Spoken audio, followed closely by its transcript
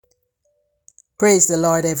Praise the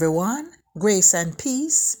Lord, everyone. Grace and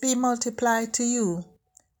peace be multiplied to you.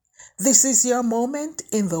 This is your moment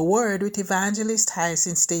in the Word with Evangelist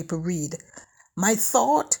Hyacinth Staple Reed. My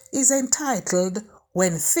thought is entitled,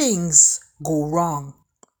 When Things Go Wrong.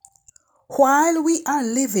 While we are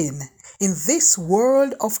living in this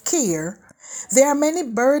world of care, there are many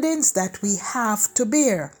burdens that we have to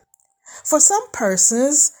bear. For some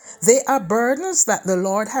persons, they are burdens that the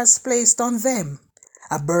Lord has placed on them.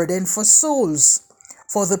 A burden for souls,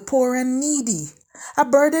 for the poor and needy, a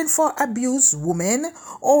burden for abused women,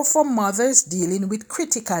 or for mothers dealing with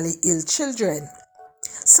critically ill children.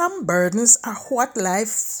 Some burdens are what life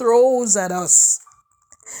throws at us.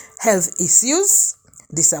 Health issues,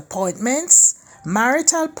 disappointments,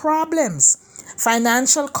 marital problems,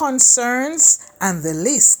 financial concerns, and the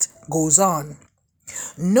list goes on.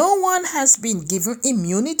 No one has been given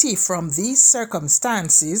immunity from these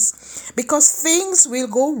circumstances because things will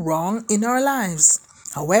go wrong in our lives.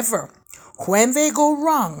 However, when they go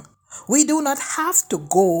wrong, we do not have to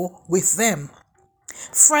go with them.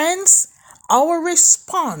 Friends, our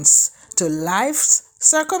response to life's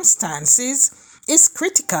circumstances is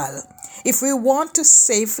critical if we want to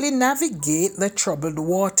safely navigate the troubled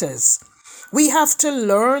waters. We have to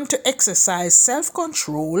learn to exercise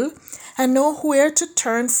self-control and know where to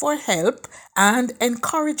turn for help and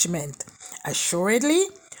encouragement. Assuredly,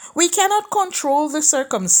 we cannot control the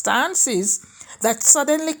circumstances that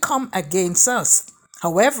suddenly come against us.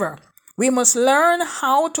 However, we must learn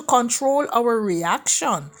how to control our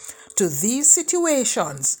reaction to these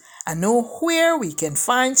situations and know where we can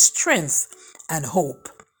find strength and hope.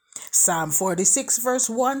 Psalm 46 verse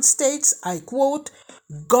 1 states, I quote,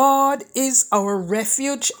 God is our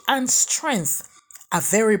refuge and strength, a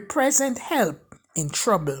very present help in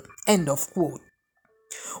trouble. End of quote.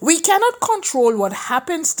 We cannot control what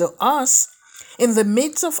happens to us in the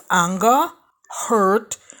midst of anger,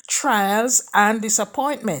 hurt, trials, and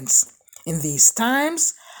disappointments. In these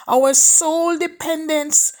times, our sole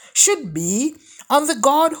dependence should be on the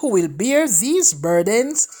God who will bear these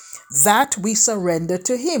burdens that we surrender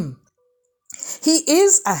to Him. He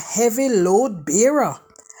is a heavy load bearer,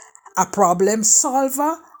 a problem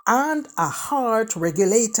solver, and a heart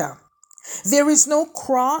regulator. There is no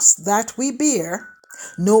cross that we bear,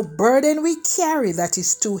 no burden we carry that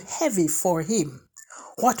is too heavy for Him.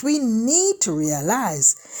 What we need to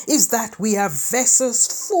realize is that we are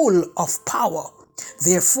vessels full of power.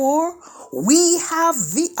 Therefore, we have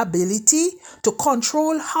the ability to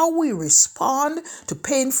control how we respond to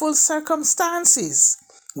painful circumstances.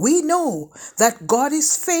 We know that God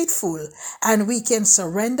is faithful and we can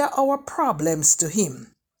surrender our problems to Him.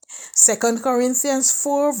 2 Corinthians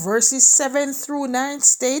 4 verses 7 through 9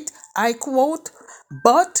 state, I quote,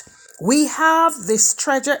 But we have this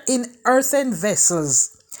treasure in earthen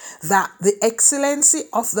vessels, that the excellency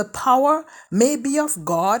of the power may be of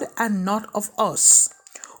God and not of us.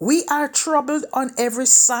 We are troubled on every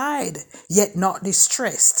side, yet not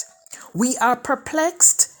distressed. We are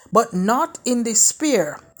perplexed, but not in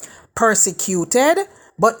despair. Persecuted,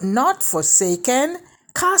 but not forsaken.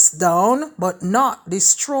 Cast down, but not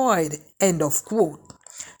destroyed. End of quote.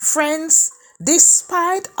 Friends,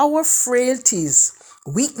 despite our frailties,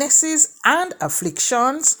 weaknesses, and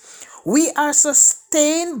afflictions, we are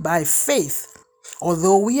sustained by faith.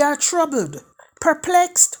 Although we are troubled,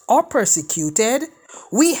 perplexed, or persecuted,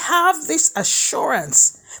 we have this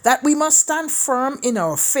assurance that we must stand firm in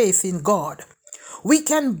our faith in God. We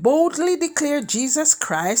can boldly declare Jesus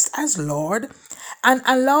Christ as Lord and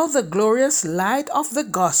allow the glorious light of the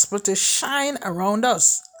gospel to shine around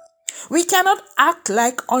us. We cannot act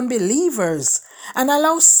like unbelievers and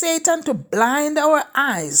allow Satan to blind our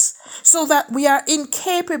eyes so that we are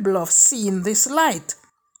incapable of seeing this light.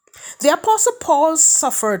 The Apostle Paul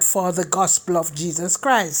suffered for the gospel of Jesus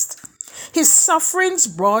Christ. His sufferings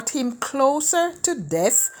brought him closer to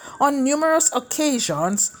death on numerous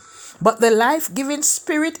occasions, but the life-giving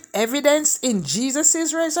Spirit evidenced in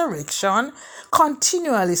Jesus' resurrection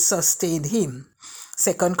continually sustained him.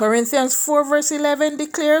 2 Corinthians 4 verse 11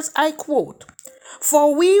 declares, I quote,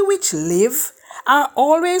 For we which live are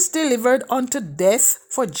always delivered unto death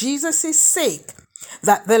for Jesus' sake,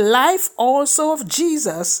 that the life also of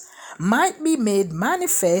Jesus might be made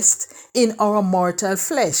manifest in our mortal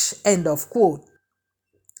flesh. End of quote.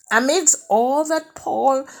 Amidst all that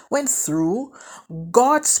Paul went through,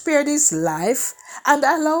 God spared his life and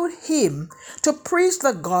allowed him to preach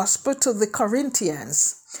the gospel to the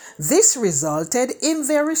Corinthians. This resulted in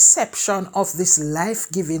their reception of this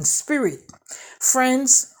life-giving Spirit.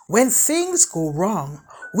 Friends, when things go wrong,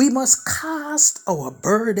 we must cast our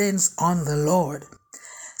burdens on the Lord.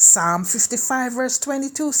 Psalm 55 verse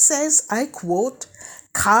 22 says, I quote,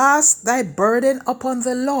 "Cast thy burden upon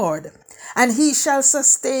the Lord, and he shall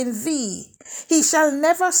sustain thee. He shall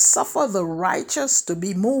never suffer the righteous to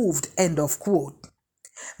be moved." End of quote.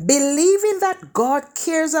 Believing that God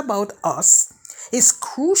cares about us is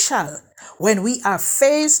crucial when we are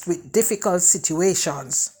faced with difficult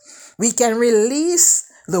situations. We can release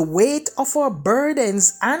the weight of our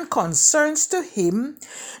burdens and concerns to Him,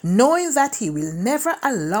 knowing that He will never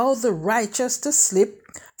allow the righteous to slip,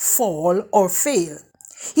 fall, or fail.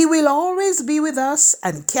 He will always be with us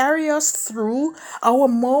and carry us through our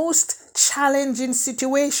most challenging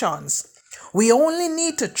situations. We only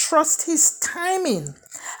need to trust His timing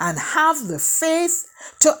and have the faith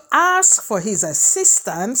to ask for His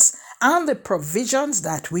assistance and the provisions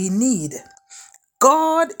that we need.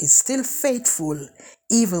 God is still faithful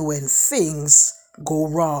even when things go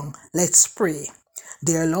wrong. Let's pray.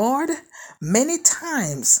 Dear Lord, many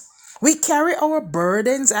times we carry our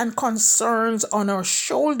burdens and concerns on our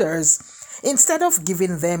shoulders instead of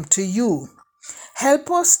giving them to you.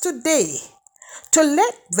 Help us today to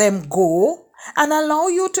let them go and allow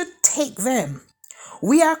you to take them.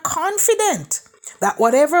 We are confident that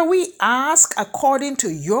whatever we ask according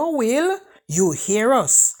to your will, you hear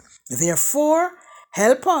us. Therefore,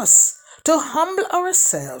 help us to humble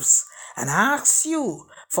ourselves and ask you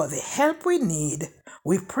for the help we need.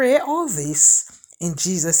 We pray all this in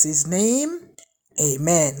Jesus' name.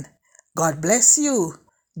 Amen. God bless you.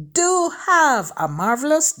 Do have a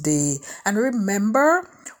marvelous day, and remember,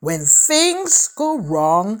 when things go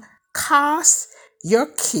wrong, cast your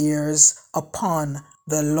cares upon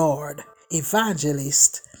the Lord.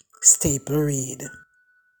 Evangelist Staple Reed.